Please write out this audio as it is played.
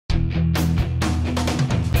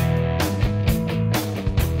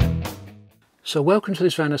So welcome to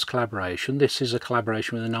this Vanners collaboration. This is a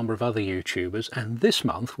collaboration with a number of other YouTubers, and this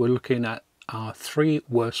month we're looking at our 3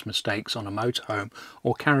 worst mistakes on a motorhome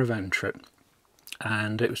or caravan trip.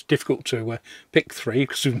 And it was difficult to pick 3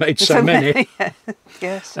 because we've made so many.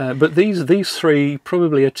 Yes. But these 3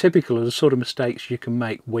 probably are typical of the sort of mistakes you can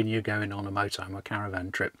make when you're going on a motorhome or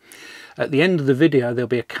caravan trip. At the end of the video there'll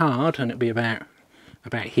be a card, and it'll be about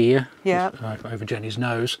here, over Jenny's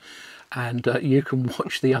nose. And you can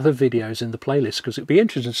watch the other videos in the playlist, because it'd be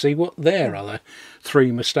interesting to see what their other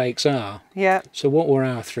 3 mistakes are. Yeah. So what were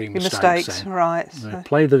our 3 mistakes then? Right. So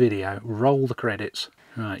play the video, roll the credits.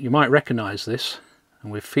 Right, you might recognise this,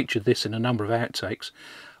 and we've featured this in a number of outtakes.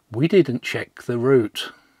 We didn't check the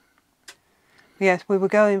route. Yes, we were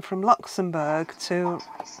going from Luxembourg to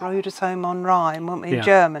Motorhome on Rhine, weren't we, in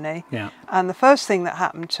Germany? Yeah. And the first thing that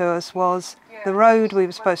happened to us was the road we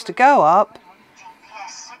were supposed to go up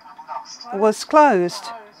was closed.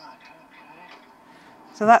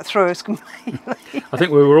 So that threw us completely. I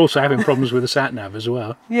think we were also having problems with the sat-nav as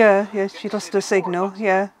well. Yeah, she lost her signal,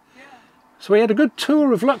 yeah. So we had a good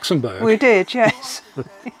tour of Luxembourg. We did, yes.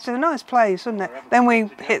 It's a nice place, wasn't it? Then we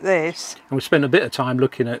hit this. And we spent a bit of time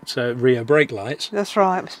looking at rear brake lights. That's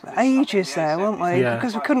right. We spent ages there, weren't we? Yeah.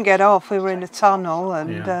 Because we couldn't get off. We were in a tunnel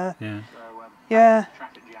and yeah.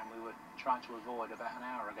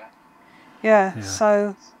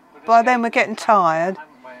 So by then we're getting tired.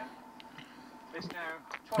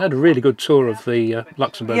 I had a really good tour of the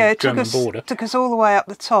Luxembourg-German border. It took us all the way up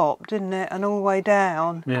the top, didn't it? And all the way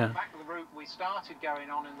down. Yeah. Back to the route we started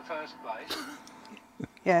going on in the first place.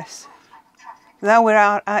 Yes. Now we're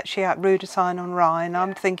actually at Rudesheim on Rhine.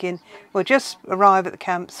 I'm thinking we'll just arrive at the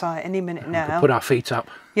campsite any minute now. We could put our feet up.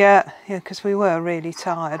 Yeah, because we were really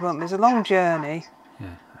tired, weren't we? It was a long journey.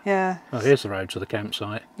 Yeah. Oh, here's the road to the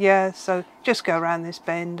campsite. Yeah, so just go around this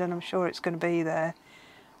bend and I'm sure it's going to be there.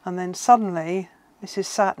 And then suddenly Mrs.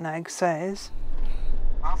 Satnag says,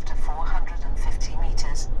 after 450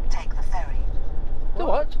 metres, take the ferry. The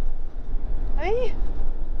what? Hey?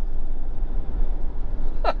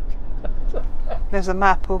 There's a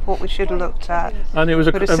map of what we should have looked at. And it was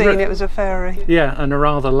Would have seen it was a ferry. Yeah, and a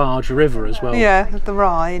rather large river as well. Yeah, the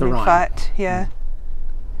Rhine, in fact, yeah.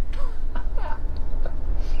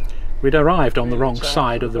 We'd arrived on the wrong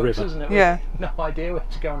side of the river. Yeah. No idea where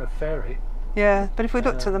to go on a ferry. Yeah, but if we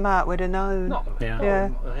looked at the map, we'd have known. Yeah.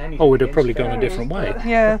 Or we'd have probably gone a different way.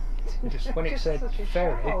 Yeah. Just when it said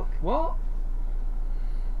ferry, what?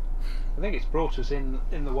 I think it's brought us in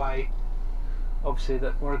the way, obviously,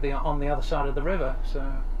 that we're on the other side of the river,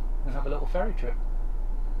 so we'll have a little ferry trip.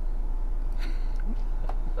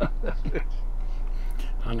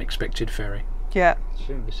 Unexpected ferry. Yeah.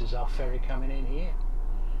 Assume this is our ferry coming in here.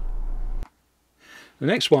 The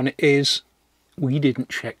next one is we didn't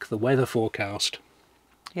check the weather forecast.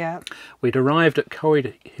 Yeah. We'd arrived at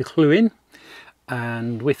Coed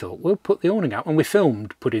and we thought we'll put the awning up, and we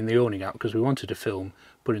filmed putting the awning up because we wanted to film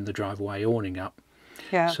putting the drive-away awning up.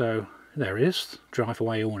 Yeah. So there it is,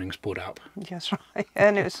 drive-away awnings put up. That's right.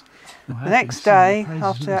 And it was the next day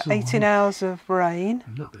after 18 hours of rain.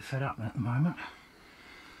 I'm a little bit fed up at the moment.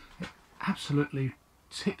 It absolutely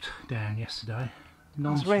tipped down yesterday. It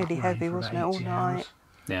was really heavy, wasn't it, all night?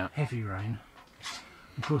 Yeah. Heavy rain.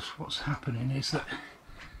 Of course, what's happening is that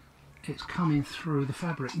it's coming through the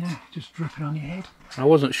fabric now, just dripping on your head. I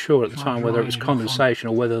wasn't sure at the time whether it was condensation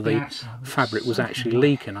or whether the fabric was actually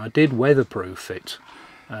leaking. I did weatherproof it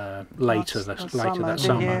later that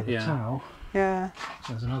summer. Yeah. Yeah.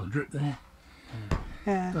 So there's another drip there.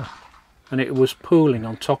 Yeah. And it was pooling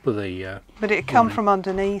on top of the But it come from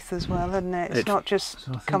underneath as well, hadn't it? It's not just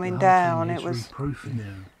coming down, it was...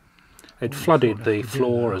 It flooded the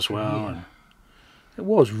floor as well. And it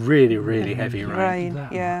was really, really heavy rain.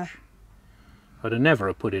 Yeah. I'd have never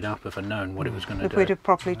have put it up if I'd known what it was going to do. If we'd have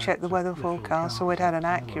properly checked the weather forecast, so we'd had an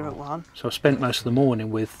accurate one. So I spent most of the morning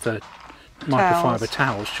with microfiber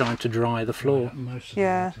towels trying to dry the floor.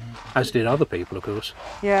 Yeah. As did other people, of course.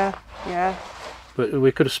 Yeah, yeah. But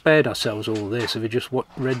we could have spared ourselves all this if we just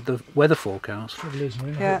read the weather forecast.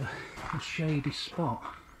 Yeah. A shady spot.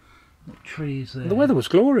 Trees there. The weather was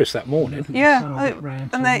glorious that morning. Yeah,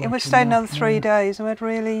 and we stayed another 3 days and we had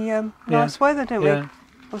really nice weather, didn't we?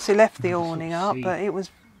 Obviously left the awning up, but it was,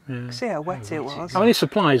 see how wet it was. I mean, this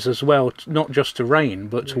applies as well, not just to rain,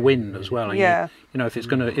 but to wind as well. And yeah. You know, if it's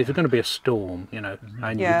going to be a storm, you know,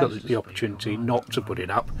 and you've got the opportunity not to put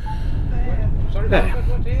it up.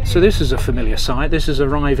 There. So this is a familiar sight. This is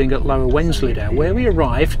arriving at Lower Wensleydale, where we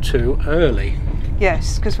arrived too early.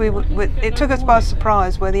 Yes, because it took us by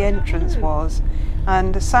surprise where the entrance was,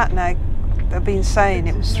 and the sat-nav had been saying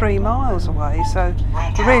it was 3 miles away, so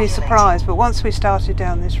we're really surprised. But once we started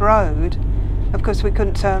down this road, of course we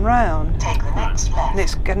couldn't turn round. Take the next left. And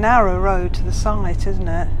it's a narrow road to the site, isn't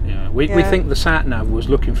it? Yeah, we think the sat-nav was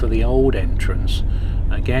looking for the old entrance.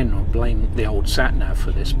 Again, I blame the old sat-nav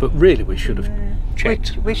for this, but really we should have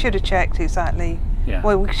checked. We should have checked exactly. Yeah.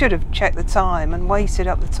 Well, we should have checked the time and waited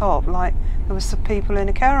up the top, like there was some people in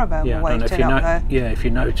a caravan waiting up there. Yeah, if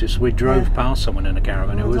you notice, we drove past someone in a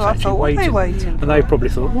caravan who was actually waiting. What are they waiting for? And they probably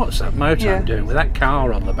thought, what's that motorhome doing with that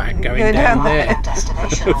car on the back going down there?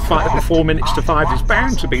 4 minutes to 5 is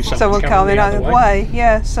bound to be someone coming the other way.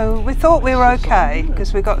 Yeah, so we thought we were okay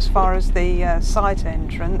because we got as far as the site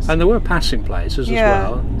entrance. And there were passing places as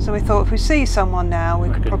well. So we thought if we see someone now,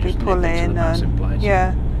 we could probably pull in.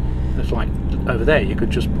 Yeah. It's like over there, you could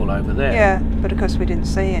just pull over there. Yeah, but of course we didn't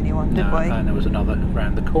see anyone, did we? And there was another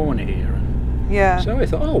round the corner here. And so we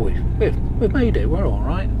thought, oh, we've made it, we're all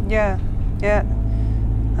right. Yeah, yeah.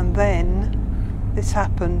 And then this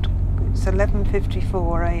happened. It's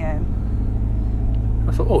 11:54 a.m.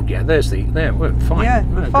 I thought, oh yeah, we're fine. Yeah,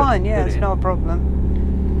 we're fine. Yeah, it's not a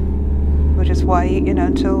problem. We'll just wait,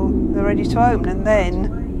 until they're ready to open, and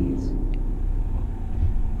then.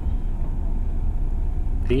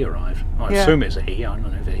 He arrived. I assume it's a he. I don't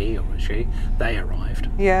know if it's a he or a she. They arrived.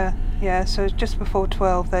 Yeah, yeah. So it's just before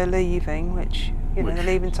 12 they're leaving, which the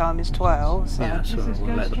leaving time is 12. So. Yeah, so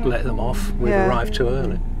we'll let them off. We've arrived too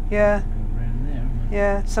early. Yeah.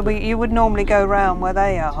 Yeah. So you would normally go round where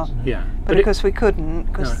they are. Yeah. But of course we couldn't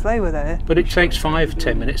because they were there. But it takes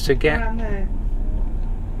 5-10 minutes to get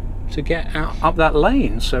out up that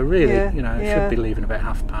lane. So really, it should be leaving about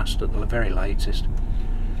 5:30 at the very latest.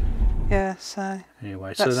 Yeah, so...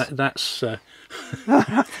 Anyway, so that's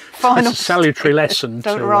final a salutary lesson.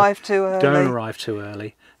 Don't arrive too early. Don't arrive too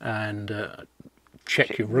early, and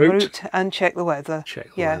check your route. And check the weather.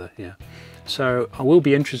 Check the weather, yeah. So I will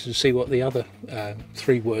be interested to see what the other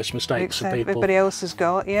 3 worst mistakes of people... everybody else has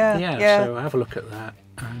got, yeah. So have a look at that,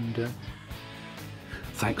 and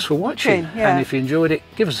thanks for watching. And if you enjoyed it,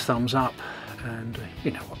 give us a thumbs up, and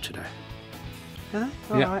you know what to do. All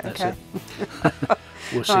right, okay.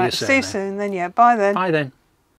 We'll see you soon. See you soon then, Bye then. Bye then.